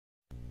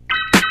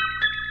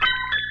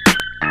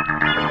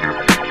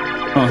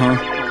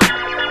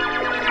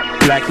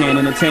Black Hand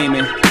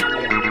Entertainment,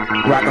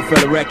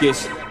 Rockefeller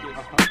Records,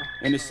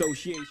 in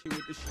association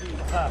with the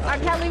street. R.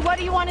 Kelly, what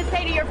do you want to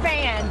say to your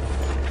fans?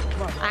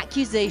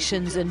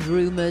 Accusations and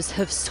rumours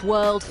have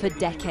swirled for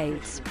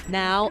decades.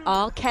 Now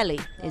R. Kelly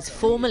is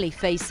formally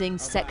facing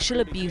sexual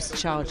abuse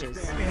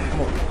charges.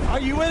 Are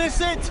you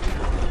innocent?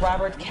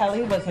 Robert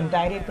Kelly was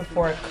indicted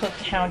before a Cook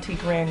County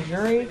grand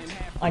jury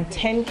on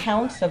 10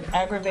 counts of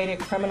aggravated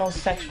criminal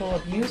sexual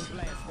abuse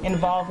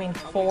involving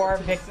 4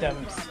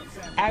 victims.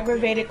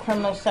 Aggravated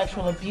criminal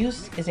sexual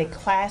abuse is a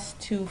Class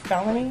 2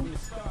 felony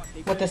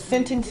with a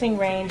sentencing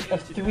range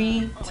of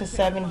 3 to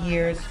 7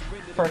 years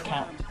per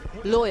count.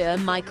 Lawyer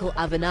Michael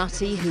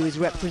Avenatti, who is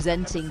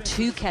representing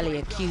 2 Kelly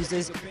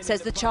accusers,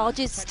 says the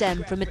charges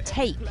stem from a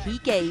tape he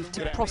gave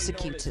to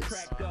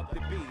prosecutors.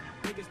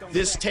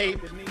 This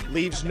tape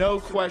leaves no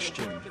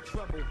question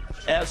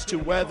as to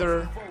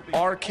whether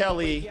R.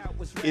 Kelly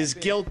is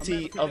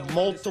guilty of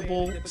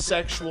multiple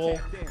sexual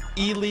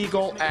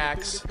illegal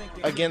acts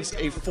against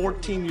a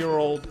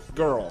 14-year-old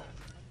girl.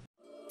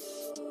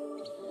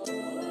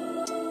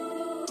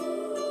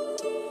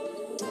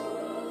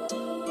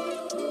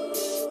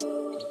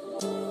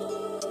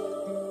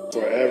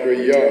 Forever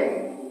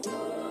young,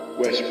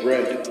 West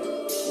Brandon,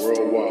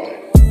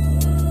 worldwide.